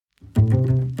Hello,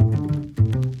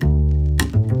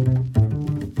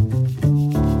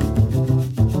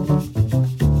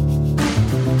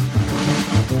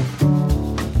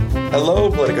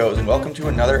 Politicos, and welcome to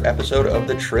another episode of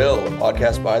The Trill, a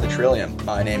podcast by The Trillium.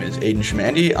 My name is Aidan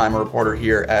Shamandi. I'm a reporter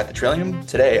here at The Trillium.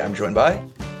 Today, I'm joined by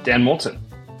Dan Moulton,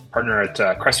 partner at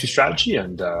Crestview Strategy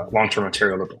and long-term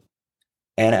Ontario Liberal.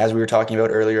 And as we were talking about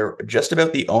earlier, just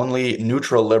about the only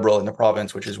neutral Liberal in the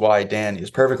province, which is why Dan is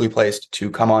perfectly placed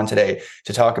to come on today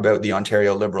to talk about the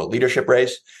Ontario Liberal leadership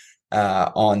race.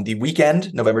 On the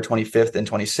weekend, November 25th and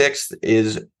 26th,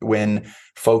 is when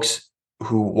folks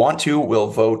who want to will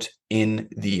vote in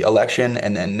the election.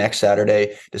 And then next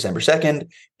Saturday, December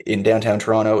 2nd, in downtown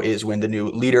Toronto is when the new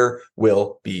leader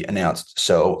will be announced.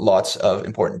 So lots of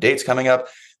important dates coming up,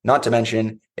 not to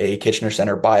mention a Kitchener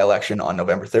Centre by-election on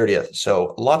November 30th.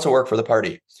 So lots of work for the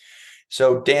party.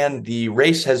 So Dan, the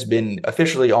race has been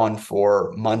officially on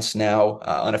for months now,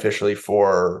 unofficially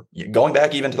for going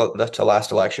back even to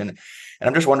last election. And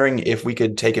I'm just wondering if we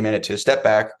could take a minute to step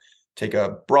back, take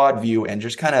a broad view, and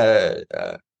just kind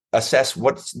of assess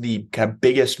what's the kind of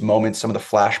biggest moments, some of the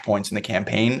flashpoints in the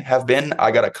campaign have been.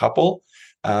 I got a couple,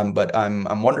 but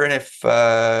I'm wondering if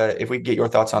we could get your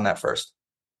thoughts on that first.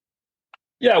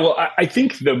 Yeah, well, I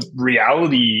think the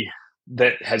reality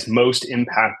that has most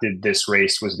impacted this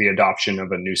race was the adoption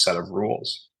of a new set of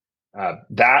rules.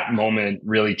 That moment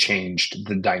really changed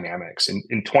the dynamics.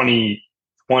 In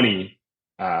 2020,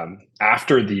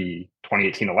 after the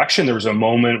 2018 election, there was a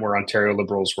moment where Ontario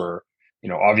Liberals were,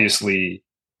 obviously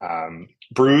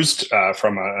bruised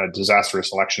from a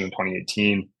disastrous election in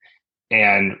 2018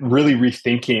 and really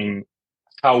rethinking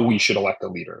how we should elect a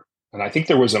leader. And I think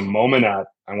there was a moment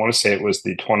I want to say it was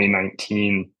the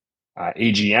 2019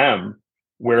 AGM,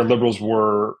 where Liberals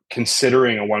were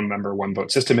considering a one-member,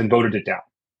 one-vote system and voted it down,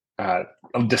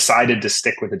 decided to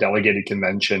stick with the delegated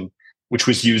convention, which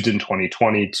was used in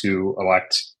 2020 to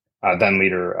elect then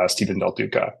leader Stephen Del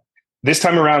Duca. This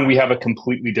time around, we have a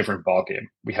completely different ballgame.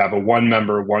 We have a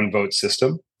one-member, one-vote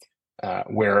system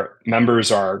where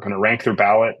members are going to rank their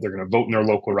ballot. They're going to vote in their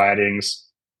local ridings.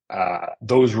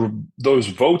 Those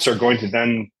votes are going to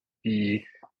then be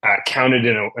counted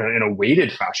in a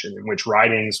weighted fashion, in which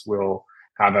ridings will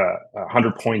have a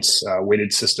 100 points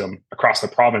weighted system across the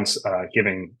province,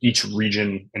 giving each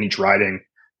region and each riding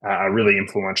a really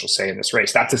influential say in this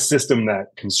race. That's a system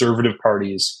that Conservative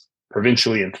parties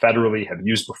provincially and federally have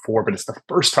used before, but it's the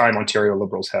first time Ontario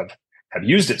Liberals have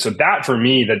used it. So that, for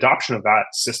me, the adoption of that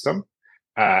system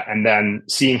and then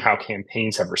seeing how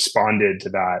campaigns have responded to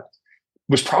that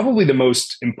was probably the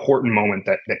most important moment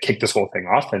that kicked this whole thing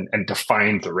off and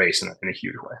defined the race in a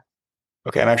huge way.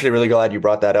 Okay, I'm actually really glad you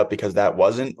brought that up, because that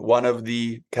wasn't one of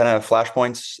the kind of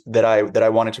flashpoints that I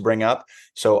wanted to bring up.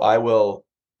 So I will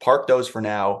park those for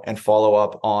now and follow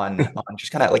up on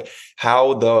just kind of like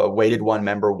how the weighted one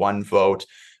member, one vote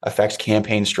affects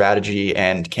campaign strategy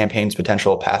and campaign's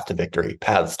potential paths to victory.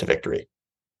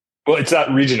 Well, it's that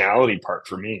regionality part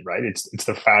for me, right? It's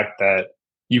the fact that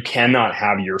you cannot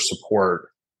have your support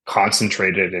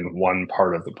concentrated in one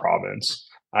part of the province.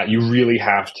 You really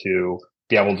have to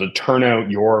be able to turn out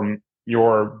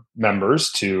your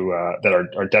members that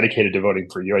are dedicated to voting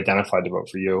for you, identified to vote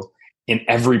for you, in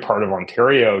every part of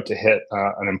Ontario to hit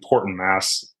an important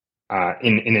mass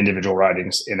in individual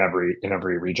ridings in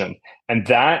every region. And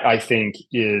that, I think,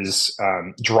 is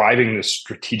driving the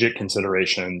strategic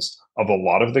considerations of a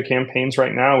lot of the campaigns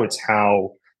right now. It's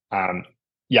how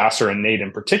Yasser and Nate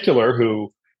in particular,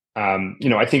 who,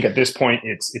 I think at this point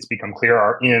it's become clear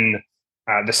are in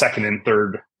the second and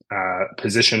third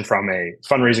position from a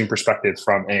fundraising perspective,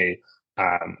 from a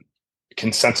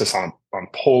consensus on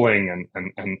polling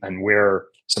and where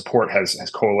support has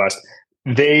coalesced.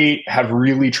 They have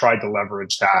really tried to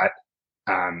leverage that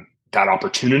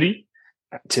opportunity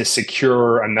to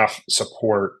secure enough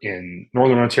support in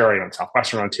Northern Ontario and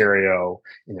Southwestern Ontario,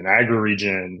 in the Niagara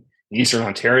region, in Eastern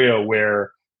Ontario,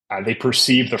 where they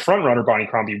perceive the frontrunner, Bonnie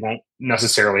Crombie, won't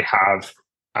necessarily have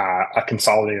a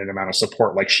consolidated amount of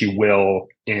support like she will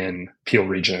in Peel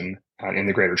region in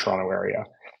the Greater Toronto area.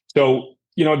 So,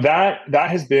 that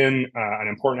has been an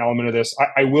important element of this.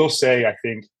 I will say, I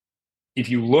think, if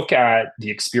you look at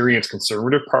the experience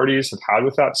Conservative parties have had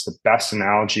with that, it's the best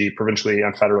analogy provincially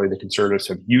and federally. The Conservatives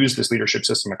have used this leadership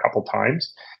system a couple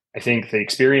times. I think the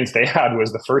experience they had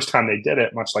was the first time they did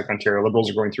it, much like Ontario Liberals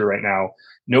are going through right now,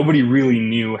 nobody really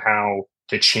knew how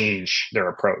to change their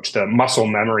approach. The muscle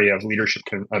memory of leadership,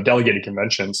 of delegated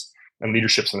conventions and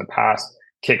leaderships in the past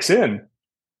kicks in.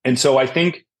 And so I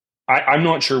think I'm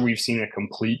not sure we've seen a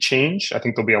complete change. I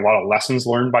think there'll be a lot of lessons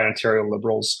learned by Ontario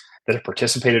Liberals that have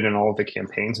participated in all of the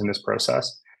campaigns in this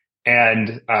process.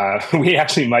 And we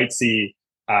actually might see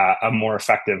a more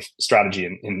effective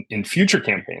strategy in future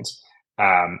campaigns.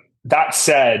 That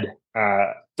said,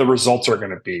 the results are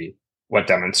going to be what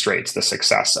demonstrates the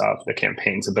success of the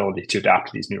campaign's ability to adapt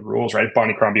to these new rules, right? If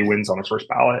Bonnie Crombie wins on the first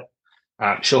ballot,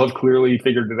 she'll have clearly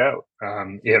figured it out.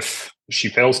 If she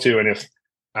fails to, and if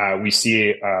we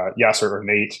see Yasser or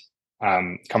Nate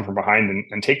come from behind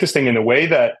and take this thing in a way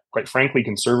that, quite frankly,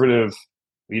 conservative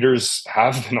leaders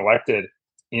have been elected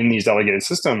in these delegated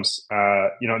systems,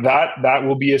 that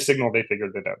will be a signal they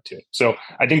figured it out too. So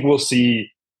I think we'll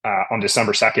see on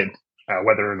December 2nd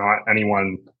whether or not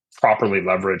anyone properly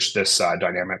leveraged this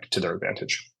dynamic to their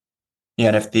advantage. Yeah,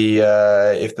 and if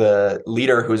the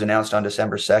leader who's announced on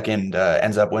December 2nd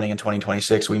ends up winning in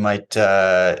 2026,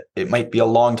 it might be a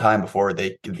long time before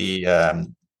the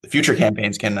future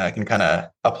campaigns can kind of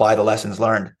apply the lessons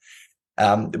learned.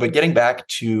 But getting back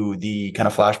to the kind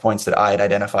of flashpoints that I had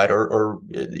identified, or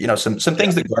some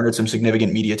things that garnered some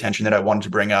significant media attention that I wanted to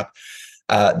bring up.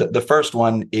 The first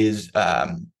one is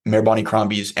Mayor Bonnie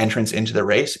Crombie's entrance into the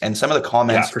race, and some of the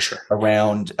comments for sure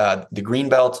around the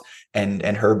Greenbelt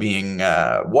and her being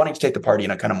wanting to take the party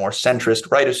in a kind of more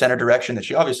centrist, right of center direction that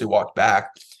she obviously walked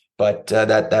back, but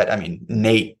I mean,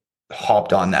 Nate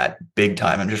hopped on that big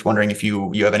time. I'm just wondering if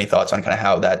you have any thoughts on kind of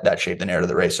how that shaped the narrative of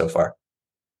the race so far.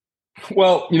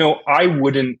 Well, I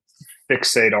wouldn't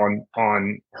fixate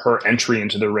on her entry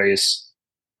into the race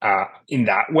in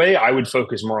that way. I would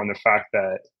focus more on the fact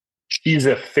that she's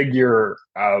a figure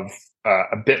of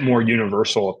a bit more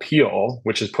universal appeal,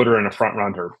 which has put her in a front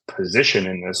runner position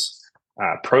in this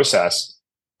process.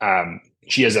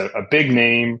 She has a big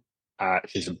name.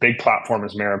 She's a big platform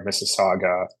as mayor of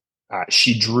Mississauga.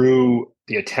 She drew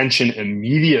the attention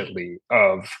immediately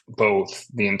of both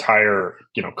the entire,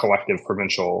 collective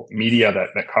provincial media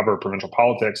that cover provincial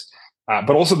politics,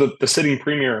 but also the sitting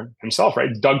premier himself, right?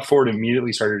 Doug Ford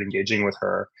immediately started engaging with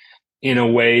her in a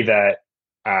way that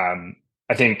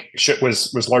I think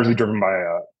was largely driven by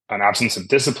an absence of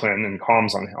discipline and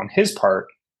comms on his part,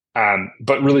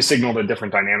 but really signaled a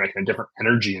different dynamic and a different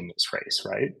energy in this race,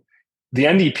 right? The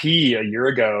NDP a year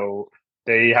ago,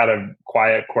 they had a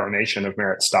quiet coronation of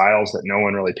Merritt Stiles that no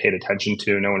one really paid attention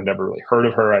to. No one had ever really heard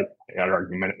of her. I had an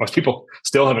argument. Most people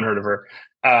still haven't heard of her.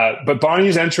 But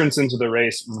Bonnie's entrance into the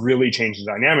race really changed the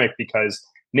dynamic because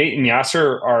Nate and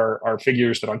Yasser are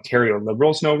figures that Ontario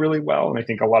Liberals know really well. And I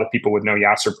think a lot of people would know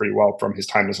Yasser pretty well from his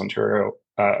time as Ontario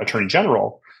Attorney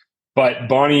General. But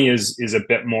Bonnie is a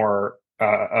bit more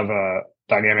of a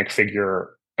dynamic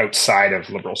figure outside of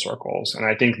Liberal circles. And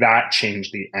I think that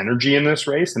changed the energy in this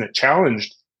race, and it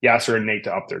challenged Yasser and Nate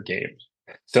to up their game.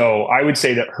 So I would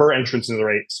say that her entrance into the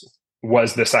race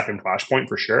was the second flashpoint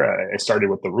for sure. It started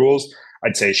with the rules.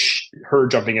 I'd say her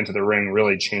jumping into the ring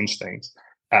really changed things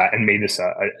and made this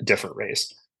a different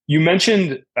race. You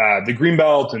mentioned the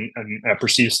Greenbelt and a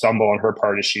perceived stumble on her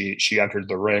part as she entered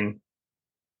the ring.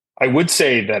 I would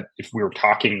say that if we were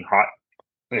talking hot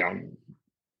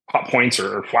points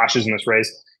or flashes in this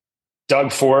race,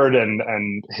 Doug Ford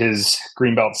and his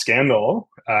Greenbelt scandal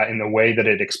in the way that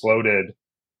it exploded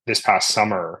this past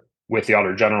summer with the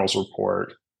Auditor General's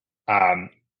report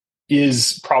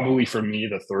is probably for me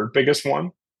the third biggest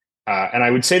one. And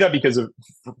I would say that because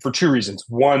for two reasons.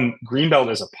 One, Greenbelt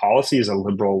as a policy is a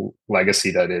Liberal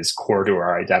legacy that is core to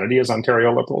our identity as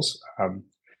Ontario Liberals.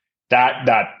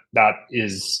 That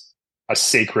is a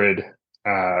sacred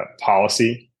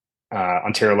policy.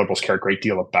 Ontario Liberals care a great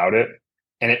deal about it.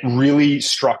 And it really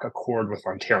struck a chord with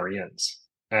Ontarians.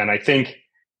 And I think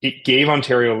it gave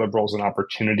Ontario Liberals an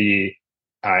opportunity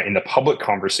in the public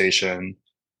conversation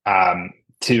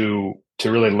to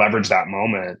really leverage that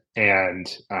moment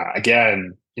and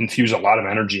again infuse a lot of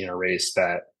energy in a race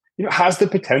that has the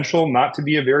potential not to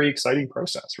be a very exciting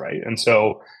process, right? And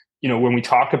so when we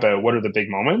talk about what are the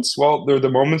big moments, well, they're the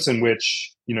moments in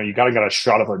which you got to get a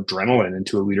shot of adrenaline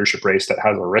into a leadership race that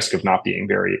has a risk of not being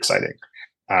very exciting.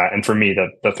 And for me,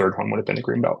 the third one would have been the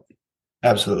Greenbelt.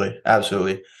 Absolutely.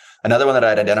 Another one that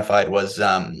I'd identified was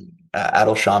Adil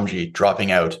Shamji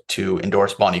dropping out to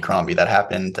endorse Bonnie Crombie. That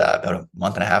happened about a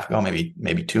month and a half ago,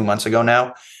 maybe 2 months ago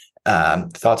now.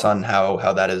 Thoughts on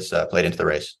how that has played into the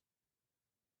race?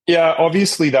 Yeah,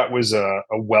 obviously that was a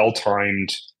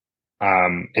well-timed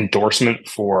endorsement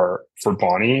for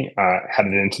Bonnie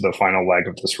headed into the final leg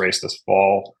of this race this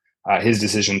fall. His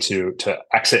decision to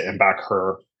exit and back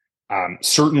her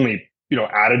certainly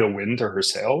added a win to her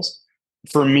sails.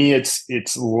 For me,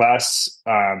 it's less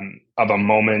of a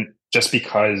moment just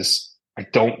because I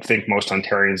don't think most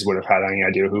Ontarians would have had any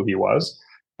idea who he was.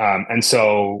 And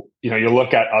so, you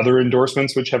look at other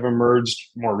endorsements which have emerged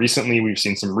more recently. We've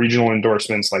seen some regional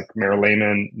endorsements like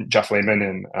Jeff Lehman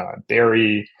in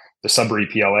Barrie, the Sudbury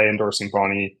PLA endorsing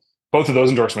Bonnie. Both of those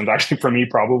endorsements actually, for me,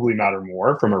 probably matter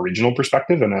more from a regional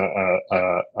perspective and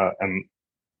the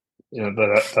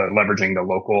leveraging the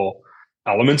local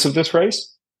elements of this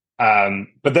race.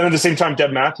 But then at the same time,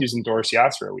 Deb Matthews endorsed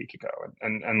Yasser a week ago,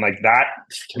 and like that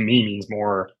to me means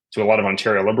more to a lot of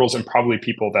Ontario Liberals and probably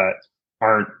people that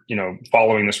aren't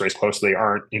following this race closely,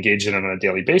 aren't engaged in it on a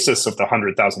daily basis. Of the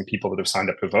 100,000 people that have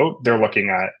signed up to vote, they're looking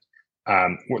at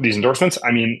these endorsements.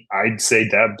 I mean, I'd say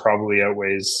Deb probably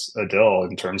outweighs Adil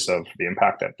in terms of the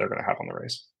impact that they're going to have on the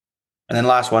race. And then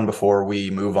last one before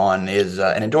we move on is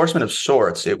an endorsement of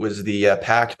sorts. It was the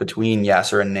pact between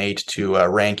Yasser and Nate to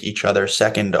rank each other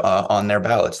second on their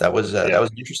ballots. That was an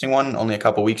interesting one only a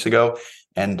couple weeks ago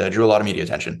and drew a lot of media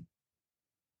attention.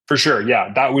 For sure.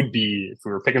 Yeah, that would be, if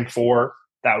we were picking four,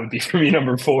 that would be for me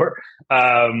number four.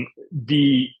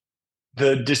 The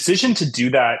decision to do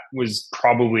that was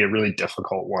probably a really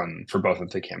difficult one for both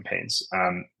of the campaigns.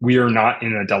 We are not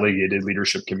in a delegated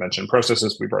leadership convention process,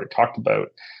 as we've already talked about.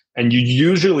 And you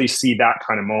usually see that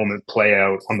kind of moment play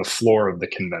out on the floor of the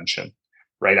convention,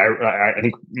 right? I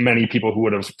think many people who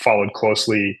would have followed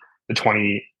closely the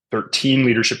 2013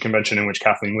 leadership convention in which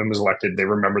Kathleen Wynne was elected, they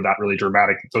remember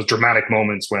those dramatic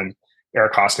moments when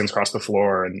Eric Hoskins crossed the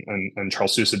floor and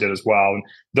Charles Sousa did as well. And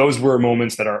those were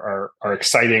moments that are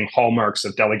exciting hallmarks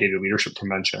of delegated leadership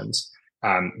conventions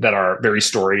that are very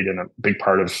storied and a big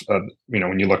part of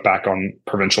when you look back on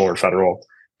provincial or federal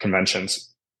conventions.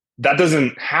 That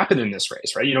doesn't happen in this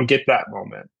race, right? You don't get that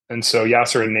moment. And so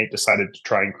Yasser and Nate decided to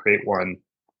try and create one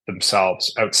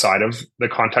themselves outside of the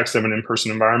context of an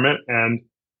in-person environment. And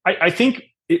I think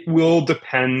it will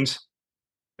depend.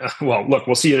 Well, look,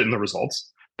 we'll see it in the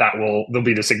results. There'll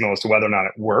be the signal as to whether or not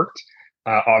it worked.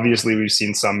 Obviously, we've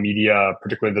seen some media,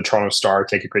 particularly the Toronto Star,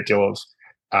 take a great deal of,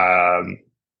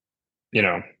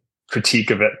 critique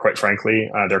of it. Quite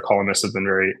frankly, their columnists have been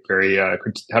very, very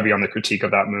heavy on the critique of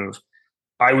that move.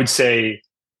 I would say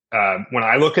when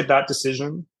I look at that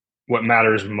decision, what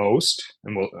matters most,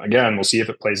 and we'll see if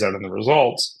it plays out in the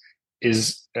results,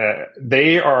 is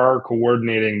they are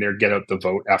coordinating their get out the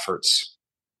vote efforts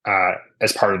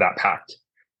as part of that pact.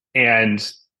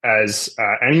 And as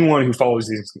anyone who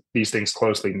follows these things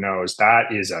closely knows,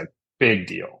 that is a big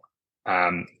deal.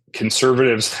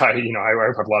 Conservatives, I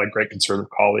have a lot of great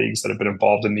conservative colleagues that have been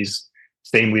involved in these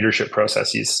same leadership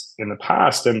processes in the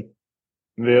past, and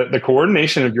the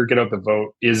coordination of your get out the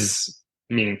vote is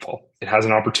meaningful. It has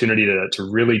an opportunity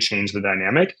to really change the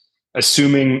dynamic,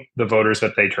 assuming the voters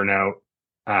that they turn out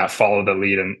follow the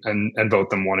lead and vote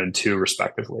them 1 and 2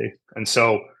 respectively. And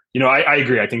so, I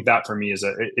agree. I think that for me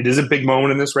it is a big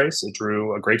moment in this race. It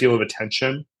drew a great deal of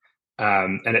attention,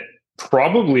 and it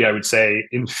probably, I would say,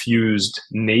 infused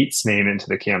Nate's name into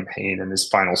the campaign in his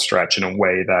final stretch in a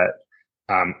way that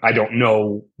I don't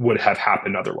know would have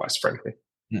happened otherwise, frankly.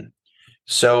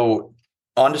 So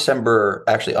on November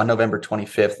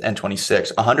 25th and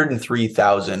 26th,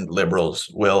 103,000 Liberals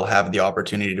will have the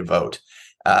opportunity to vote.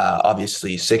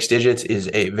 Obviously, 6 digits is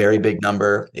a very big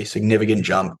number, a significant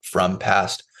jump from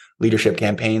past leadership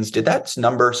campaigns. Did that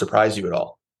number surprise you at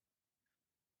all?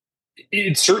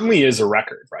 It certainly is a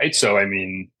record, right? So, I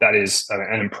mean, that is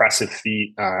an impressive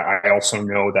feat. I also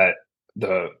know that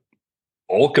the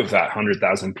bulk of that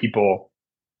 100,000 people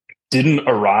didn't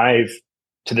arrive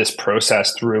to this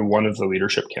process through one of the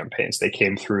leadership campaigns. They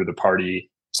came through the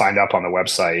party, signed up on the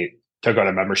website, took out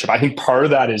a membership. I think part of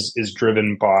that is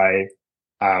driven by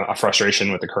a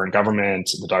frustration with the current government.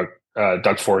 The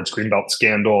Doug Ford's Greenbelt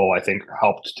scandal, I think,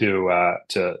 helped to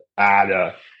add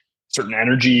a certain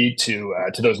energy to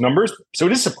those numbers. So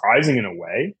it is surprising in a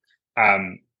way.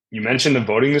 You mentioned the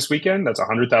voting this weekend. That's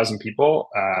 100,000 people.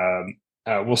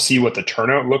 We'll see what the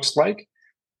turnout looks like.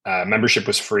 Membership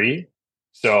was free.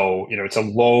 So, it's a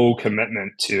low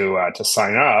commitment to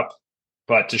sign up,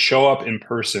 but to show up in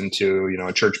person to,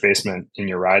 a church basement in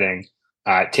your riding,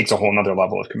 it takes a whole nother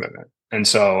level of commitment. And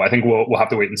so I think we'll have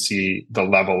to wait and see the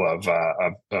level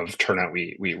of turnout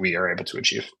we are able to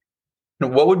achieve.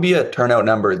 What would be a turnout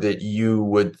number that you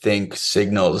would think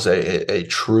signals a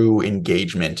true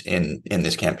engagement in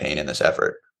this campaign, in this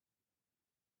effort?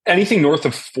 Anything north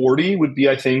of 40 would be,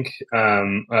 I think,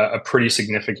 a pretty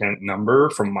significant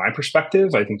number from my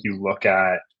perspective. I think you look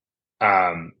at the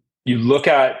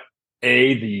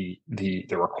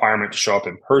requirement to show up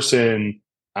in person.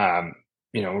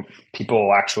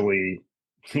 People actually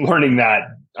learning that,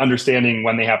 understanding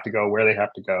when they have to go, where they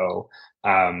have to go.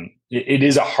 It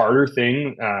is a harder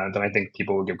thing than I think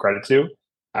people would give credit to.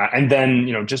 And then,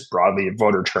 just broadly,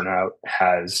 voter turnout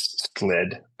has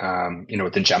slid.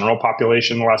 With the general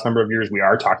population the last number of years, we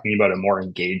are talking about a more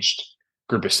engaged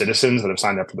group of citizens that have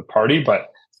signed up for the party. But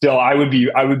still, I would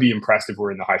be impressed if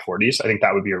we're in the high 40s. I think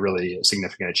that would be a really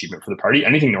significant achievement for the party.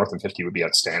 Anything north of 50 would be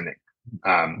outstanding.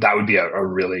 That would be a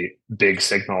really big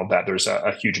signal that there's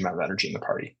a huge amount of energy in the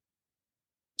party.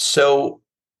 So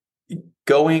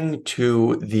going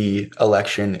to the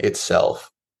election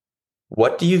itself,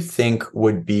 what do you think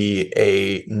would be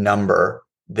a number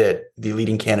that the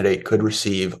leading candidate could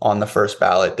receive on the first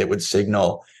ballot that would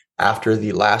signal after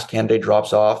the last candidate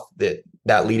drops off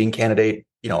that leading candidate,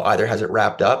 either has it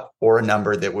wrapped up, or a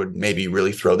number that would maybe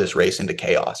really throw this race into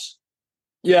chaos?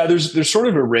 Yeah, there's sort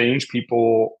of a range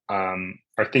people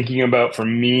are thinking about. For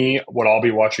me, what I'll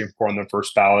be watching for on the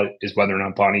first ballot is whether or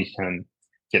not Bonnie can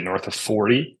get north of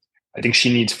 40. I think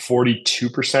she needs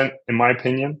 42%, in my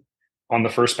opinion, on the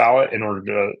first ballot in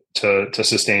order to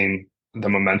sustain the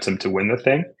momentum to win the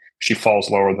thing. If she falls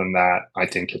lower than that, I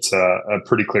think it's a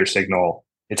pretty clear signal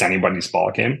it's anybody's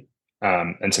ball game,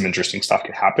 and some interesting stuff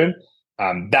could happen.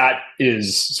 That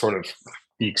is sort of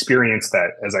the experience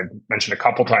that, as I mentioned a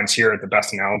couple times here, the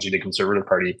best analogy to Conservative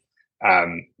Party,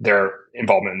 their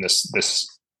involvement in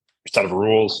this set of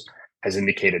rules has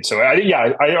indicated. So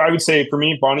I would say for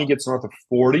me, Bonnie gets north of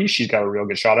 40. She's got a real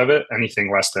good shot of it. Anything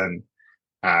less than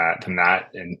that,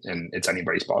 and it's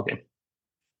anybody's ballgame.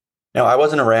 Now, I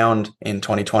wasn't around in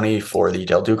 2020 for the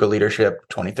Del Duca leadership,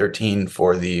 2013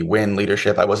 for the Wynne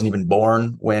leadership. I wasn't even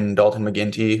born when Dalton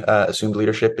McGuinty assumed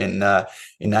leadership in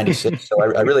 '96. So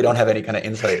I really don't have any kind of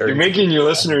insight. You're making your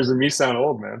listeners and me sound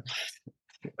old, man.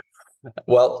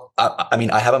 Well, I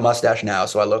mean, I have a mustache now,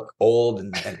 so I look old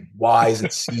and wise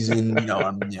and seasoned.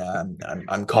 I'm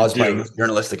cosplaying this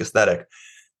journalistic aesthetic.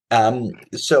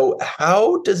 So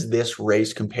how does this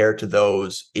race compare to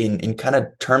those in kind of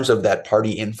terms of that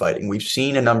party infighting? We've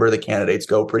seen a number of the candidates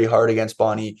go pretty hard against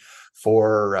Bonnie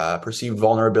for perceived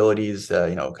vulnerabilities,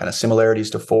 kind of similarities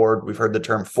to Ford. We've heard the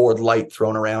term Ford light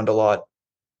thrown around a lot.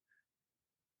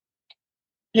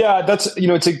 Yeah, that's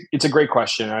it's a great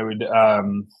question.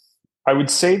 I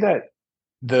would say that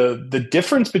the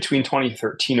difference between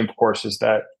 2013, of course, is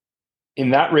that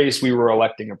in that race we were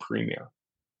electing a premier.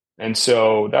 And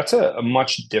so that's a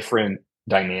much different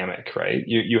dynamic, right?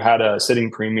 You had a sitting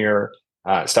premier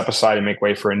step aside and make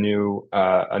way for a new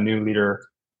leader,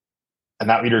 and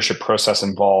that leadership process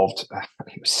involved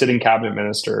sitting cabinet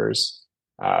ministers,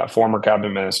 former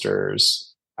cabinet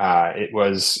ministers. It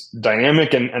was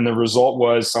dynamic, and the result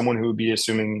was someone who would be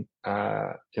assuming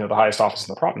the highest office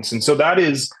in the province. And so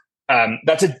that's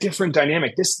a different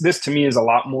dynamic. This to me is a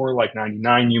lot more like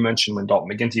 '99. You mentioned when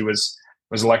Dalton McGuinty was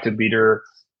elected leader.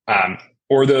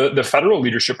 Or the federal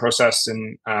leadership process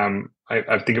in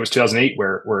I think it was 2008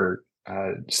 where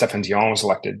Stéphane Dion was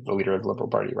elected the leader of the Liberal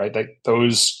Party, right? Like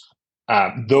those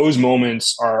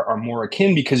moments are more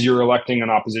akin because you're electing an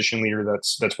opposition leader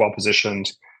that's well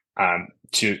positioned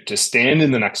to stand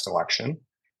in the next election,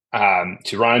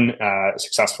 to run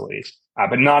successfully,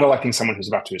 but not electing someone who's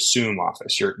about to assume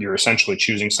office. You're essentially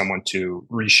choosing someone to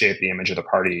reshape the image of the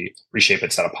party, reshape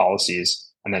its set of policies,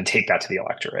 and then take that to the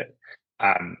electorate.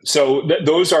 So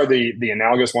those are the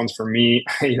analogous ones for me.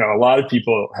 A lot of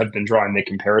people have been drawing the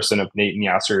comparison of Nate and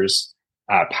Yasser's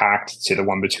pact to the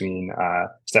one between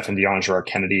Stéphane Dion and Gerard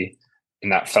Kennedy in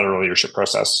that federal leadership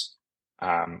process.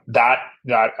 That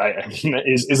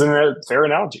isn't a fair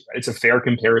analogy. It's a fair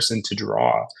comparison to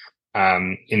draw,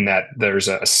 in that there's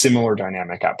a similar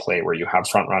dynamic at play where you have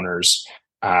front runners,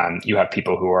 you have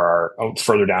people who are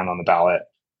further down on the ballot,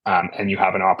 and you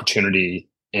have an opportunity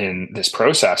in this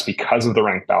process because of the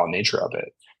ranked ballot nature of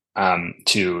it,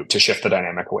 to shift the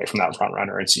dynamic away from that front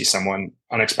runner and see someone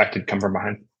unexpected come from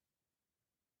behind.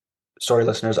 Sorry,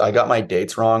 listeners, I got my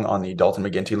dates wrong on the Dalton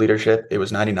McGuinty leadership. It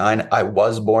was '99. I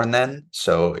was born then,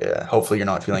 so hopefully you're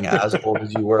not feeling as old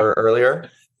as you were earlier.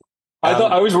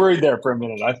 I was worried there for a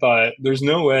minute. I thought there's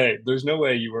no way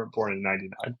you weren't born in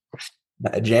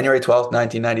 '99. January 12th,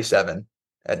 1997.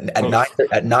 At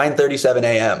 9:37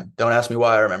 a.m. Don't ask me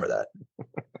why I remember that.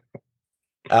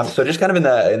 So just kind of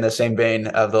in the same vein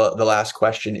of the last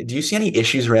question, do you see any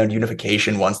issues around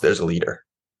unification once there's a leader?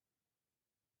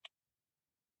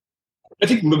 I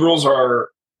think Liberals are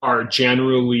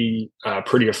generally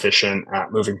pretty efficient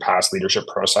at moving past leadership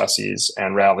processes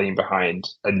and rallying behind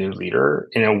a new leader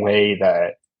in a way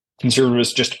that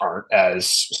Conservatives just aren't as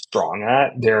strong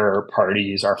at. Their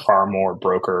parties are far more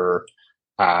brokerage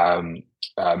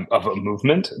of a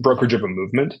movement,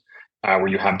 where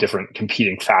you have different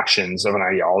competing factions of an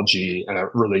ideology and a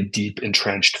really deep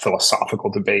entrenched philosophical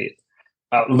debate.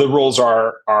 Liberals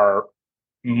are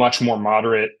much more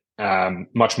moderate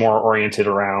much more oriented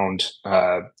around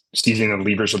seizing the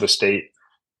levers of the state.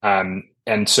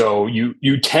 And so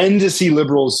you tend to see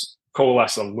liberals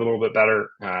coalesce a little bit better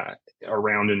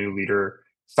around a new leader.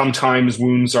 Sometimes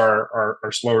wounds are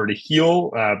slower to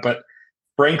heal, but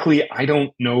frankly, I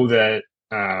don't know that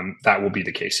that will be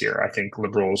the case here. I think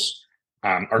liberals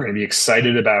are going to be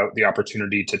excited about the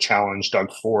opportunity to challenge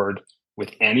Doug Ford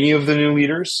with any of the new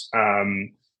leaders,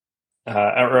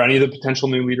 or any of the potential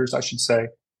new leaders, I should say.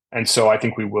 And so I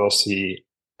think we will see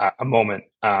a moment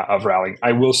of rallying.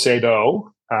 I will say,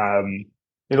 though,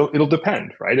 it'll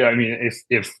depend, right? I mean,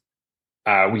 if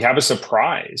we have a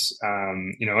surprise,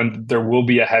 and there will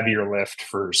be a heavier lift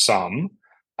for some.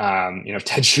 If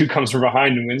Ted Chu comes from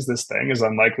behind and wins this thing, as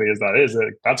unlikely as that is,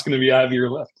 that's going to be a heavier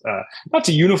lift. Not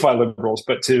to unify liberals,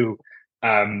 but to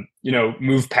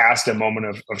move past a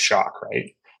moment of shock,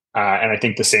 right? And I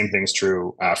think the same thing's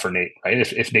true for Nate, right?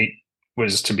 If Nate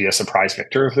was to be a surprise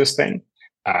victor of this thing,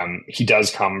 he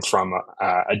does come from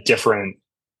a different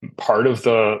part of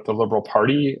the Liberal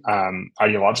Party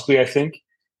ideologically, I think.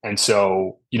 And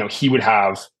so, he would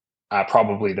have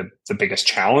probably the biggest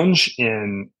challenge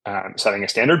in setting a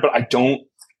standard, but I don't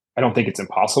think it's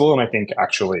impossible. And I think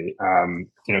actually,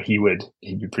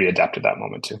 he'd be pretty adept at that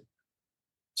moment too.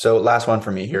 So last one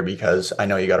for me here, because I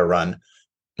know you got to run.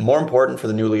 More important for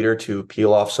the new leader to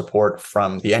peel off support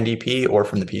from the NDP or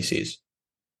from the PCs?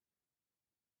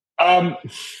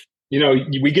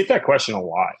 We get that question a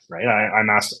lot, right? I'm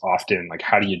asked often, like,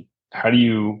 how do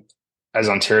you, as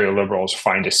Ontario Liberals,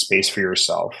 find a space for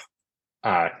yourself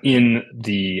in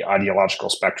the ideological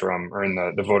spectrum or in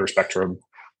the voter spectrum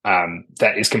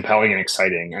that is compelling and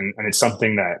exciting? And it's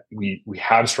something that we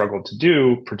have struggled to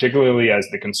do, particularly as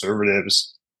the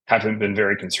Conservatives haven't been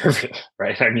very conservative,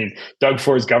 right? I mean, Doug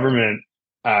Ford's government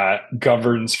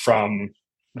governs from,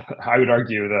 I would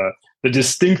argue, the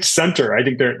distinct center. I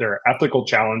think there are ethical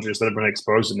challenges that have been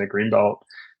exposed in the Greenbelt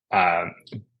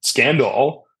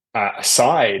scandal.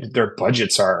 Aside, their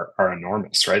budgets are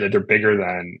enormous, right? They're bigger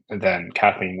than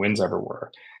Kathleen Wynne's ever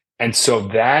were. And so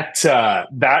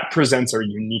that presents a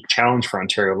unique challenge for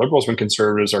Ontario Liberals when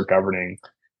Conservatives are governing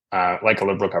like a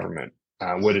Liberal government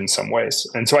would in some ways.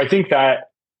 And so I think that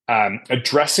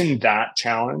addressing that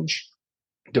challenge,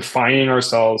 defining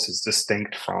ourselves as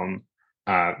distinct from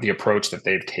the approach that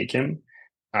they've taken,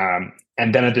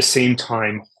 and then at the same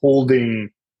time holding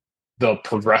the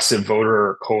progressive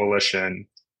voter coalition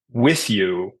with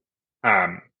you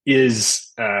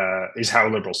is how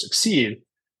Liberals succeed.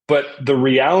 But the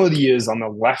reality is, on the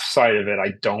left side of it,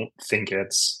 I don't think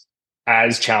it's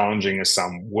as challenging as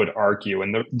some would argue.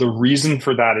 And the reason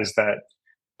for that is that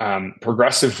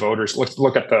progressive voters,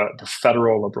 look at the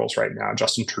federal Liberals right now,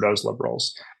 Justin Trudeau's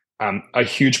Liberals. A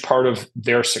huge part of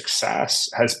their success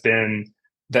has been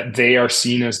that they are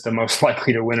seen as the most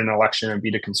likely to win an election and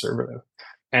beat a Conservative.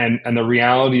 And the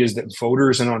reality is that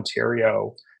voters in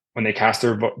Ontario, when they cast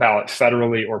their ballot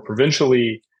federally or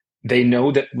provincially, they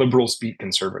know that Liberals beat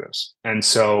Conservatives. And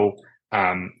so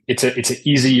it's an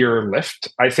easier lift,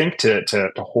 I think,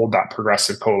 to hold that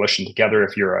progressive coalition together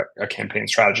if you're a campaign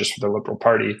strategist for the Liberal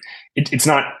Party. It's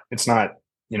not a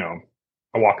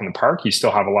walk in the park. You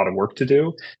still have a lot of work to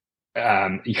do.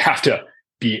 You have to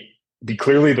be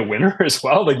clearly the winner as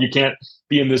well. Like, you can't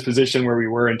be in this position where we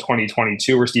were in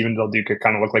 2022, where Stephen Del Duca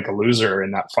kind of looked like a loser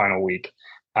in that final week,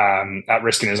 at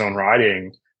risk in his own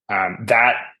riding.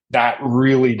 That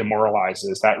really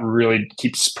demoralizes. That really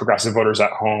keeps progressive voters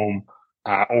at home,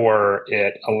 or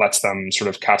it lets them sort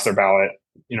of cast their ballot,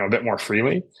 a bit more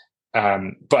freely.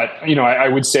 But I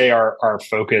would say our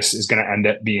focus is going to end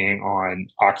up being on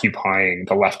occupying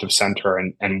the left of center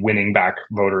and winning back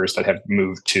voters that have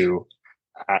moved to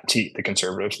the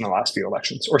Conservatives in the last few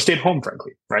elections, or stayed home,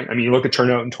 frankly, right? I mean, you look at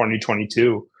turnout in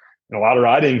 2022, in a lot of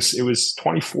ridings, it was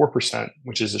 24%,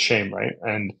 which is a shame, right?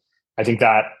 And I think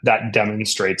that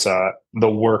demonstrates the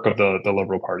work of the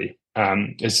Liberal Party.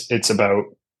 It's about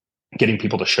getting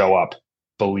people to show up,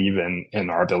 believe in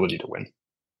our ability to win.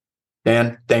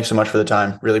 Dan, thanks so much for the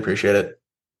time. Really appreciate it.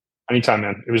 Anytime,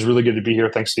 man. It was really good to be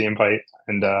here. Thanks for the invite,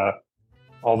 and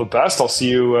all the best. I'll see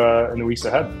you in the weeks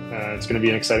ahead. It's going to be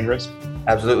an exciting race.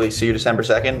 Absolutely. See you December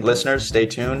 2nd. Listeners, stay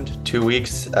tuned 2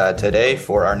 weeks today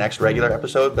for our next regular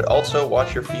episode, but also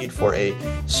watch your feed for a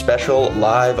special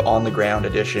live on the ground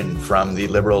edition from the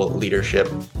Liberal Leadership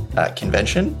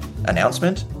Convention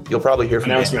announcement. You'll probably hear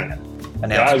from announcement.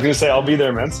 Yeah, I was going to say, I'll be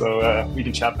there, man. So we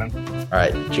can chat then. All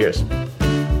right. Cheers.